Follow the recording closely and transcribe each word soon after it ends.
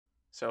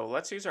So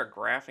let's use our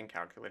graphing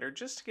calculator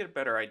just to get a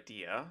better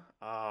idea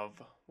of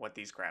what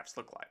these graphs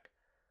look like.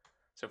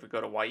 So if we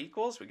go to y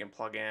equals, we can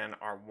plug in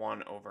our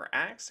 1 over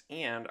x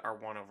and our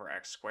 1 over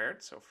x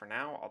squared. So for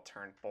now, I'll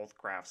turn both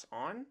graphs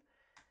on.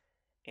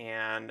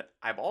 And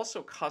I've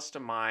also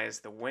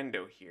customized the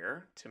window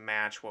here to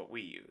match what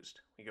we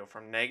used. We go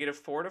from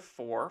 -4 to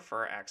 4 for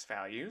our x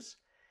values,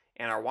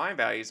 and our y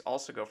values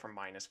also go from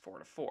 -4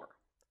 to 4.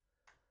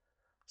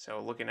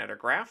 So looking at our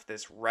graph,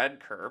 this red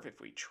curve,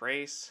 if we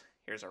trace,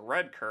 here's a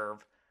red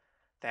curve,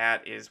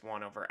 that is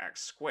 1 over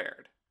x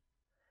squared.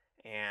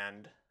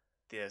 And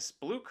this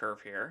blue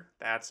curve here,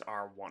 that's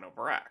our 1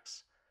 over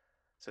x.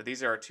 So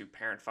these are our two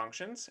parent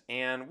functions,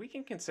 and we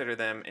can consider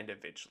them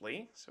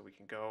individually. So we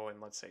can go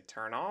and let's say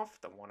turn off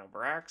the 1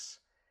 over x.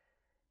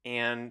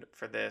 And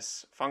for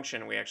this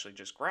function we actually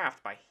just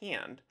graphed by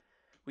hand,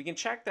 we can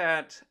check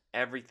that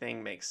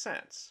everything makes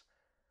sense.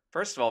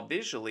 First of all,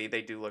 visually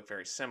they do look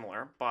very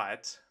similar,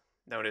 but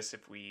notice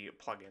if we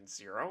plug in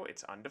 0,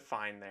 it's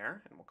undefined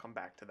there, and we'll come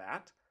back to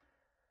that.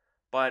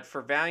 But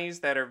for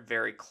values that are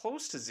very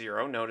close to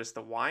 0, notice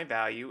the y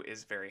value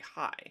is very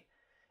high.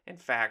 In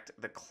fact,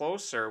 the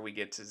closer we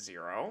get to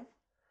 0,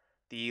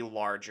 the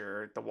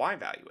larger the y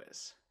value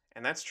is.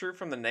 And that's true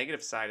from the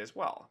negative side as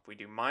well. If we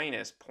do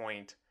minus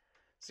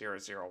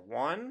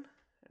 0.001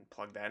 and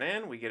plug that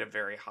in, we get a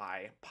very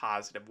high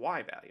positive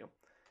y value.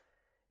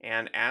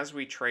 And as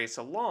we trace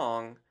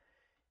along,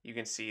 you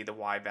can see the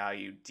y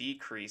value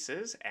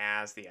decreases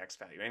as the x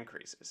value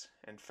increases.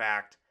 In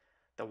fact,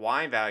 the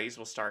y values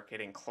will start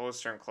getting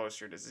closer and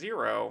closer to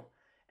 0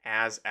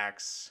 as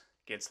x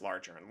gets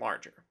larger and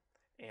larger.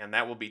 And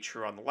that will be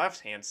true on the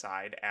left-hand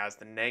side. As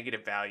the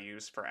negative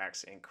values for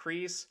x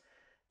increase,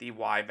 the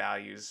y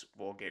values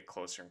will get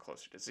closer and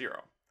closer to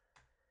 0.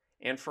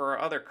 And for our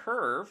other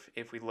curve,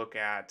 if we look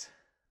at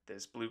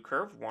this blue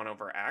curve, 1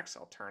 over x,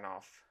 I'll turn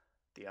off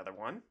the other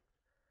one,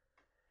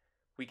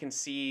 we can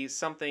see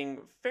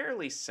something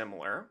fairly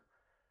similar.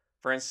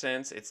 For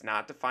instance, it's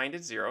not defined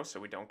at 0, so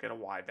we don't get a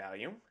y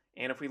value.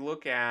 And if we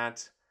look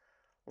at,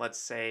 let's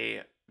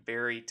say,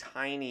 very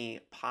tiny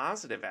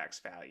positive x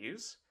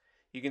values,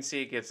 you can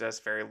see it gives us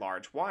very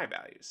large y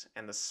values.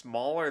 And the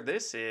smaller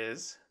this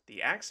is,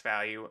 the x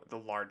value, the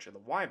larger the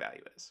y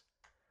value is.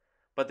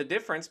 But the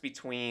difference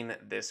between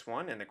this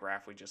one and the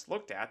graph we just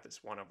looked at,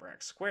 this 1 over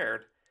x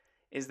squared,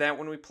 is that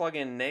when we plug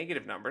in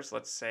negative numbers,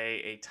 let's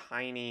say a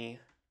tiny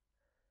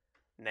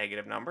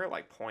negative number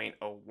like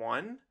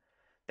 0.01,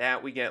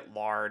 that we get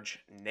large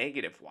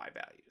negative y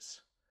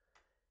values.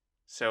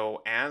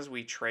 So as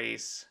we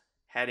trace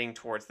heading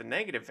towards the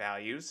negative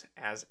values,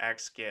 as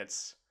x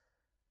gets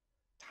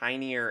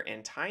tinier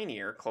and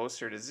tinier,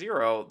 closer to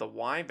 0, the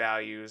y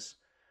values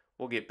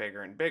will get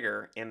bigger and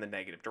bigger in the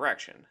negative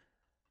direction.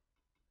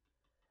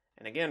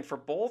 And again, for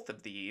both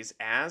of these,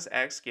 as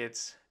x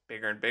gets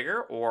bigger and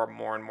bigger or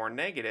more and more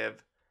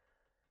negative,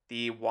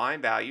 the y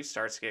value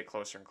starts to get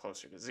closer and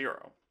closer to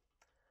 0.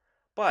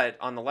 But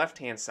on the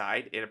left-hand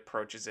side, it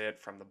approaches it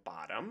from the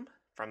bottom,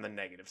 from the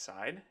negative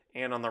side.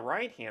 And on the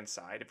right-hand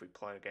side, if we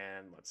plug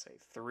in, let's say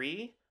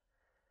 3,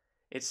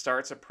 it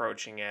starts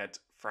approaching it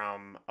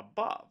from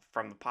above,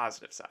 from the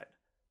positive side.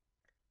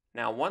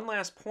 Now, one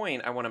last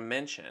point I want to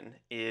mention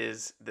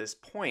is this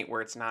point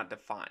where it's not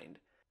defined.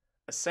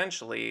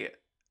 Essentially,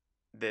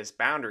 this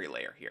boundary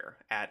layer here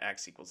at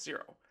x equals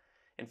 0.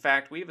 In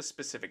fact, we have a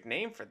specific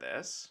name for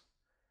this.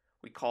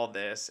 We call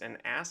this an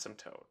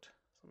asymptote.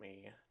 Let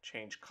me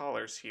change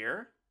colors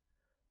here.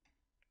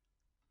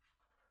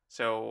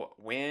 So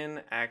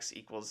when x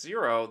equals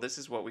 0, this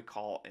is what we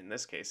call, in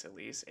this case at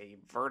least, a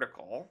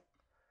vertical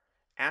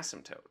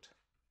asymptote.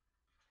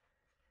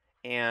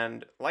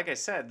 And like I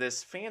said,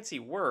 this fancy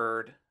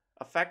word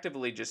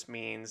effectively just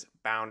means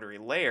boundary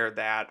layer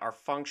that our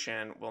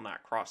function will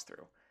not cross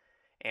through.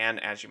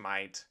 And as you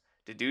might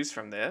deduce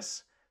from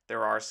this,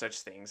 there are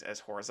such things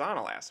as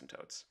horizontal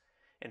asymptotes.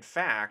 In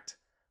fact,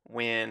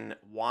 when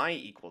y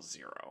equals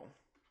 0,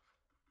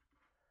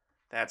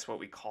 that's what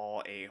we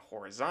call a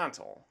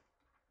horizontal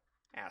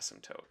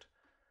asymptote.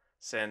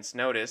 Since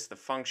notice the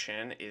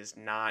function is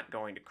not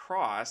going to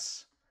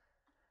cross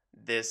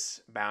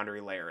this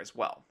boundary layer as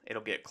well.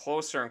 It'll get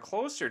closer and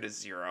closer to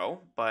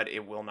 0, but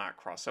it will not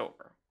cross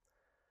over.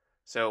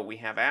 So we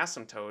have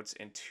asymptotes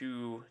in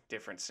two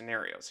different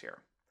scenarios here.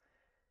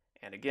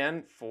 And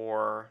again,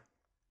 for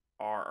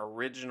our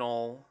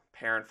original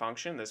parent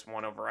function, this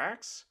 1 over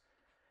x,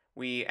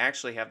 we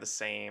actually have the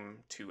same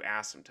two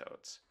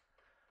asymptotes.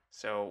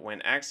 So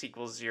when x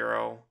equals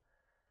 0,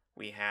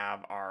 we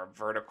have our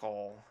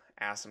vertical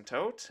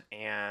asymptote,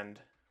 and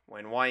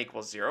when y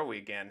equals 0, we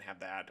again have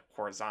that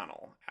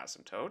horizontal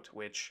asymptote,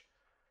 which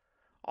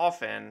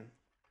often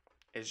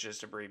is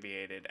just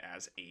abbreviated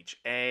as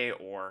HA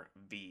or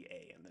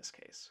VA in this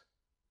case.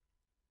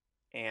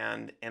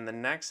 And in the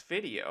next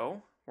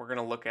video, we're going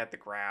to look at the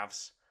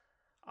graphs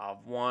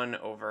of 1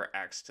 over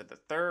x to the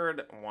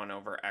third, 1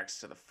 over x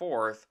to the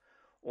fourth,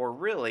 or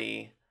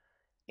really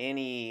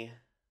any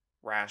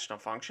rational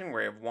function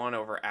where you have 1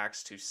 over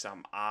x to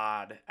some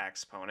odd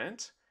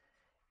exponent,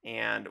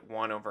 and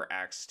 1 over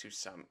x to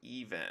some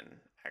even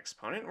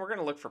exponent. We're going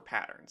to look for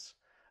patterns.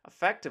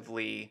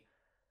 Effectively,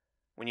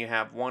 when you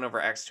have 1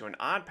 over x to an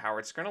odd power,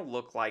 it's going to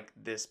look like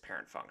this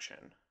parent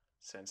function,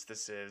 since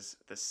this is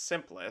the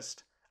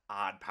simplest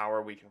odd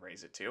power we can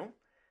raise it to.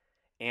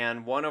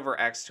 And 1 over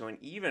x to an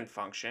even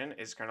function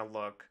is going to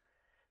look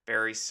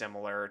very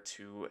similar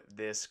to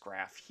this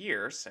graph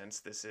here, since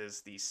this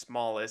is the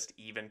smallest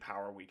even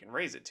power we can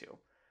raise it to.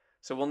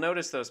 So we'll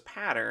notice those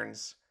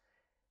patterns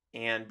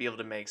and be able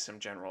to make some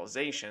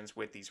generalizations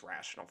with these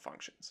rational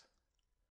functions.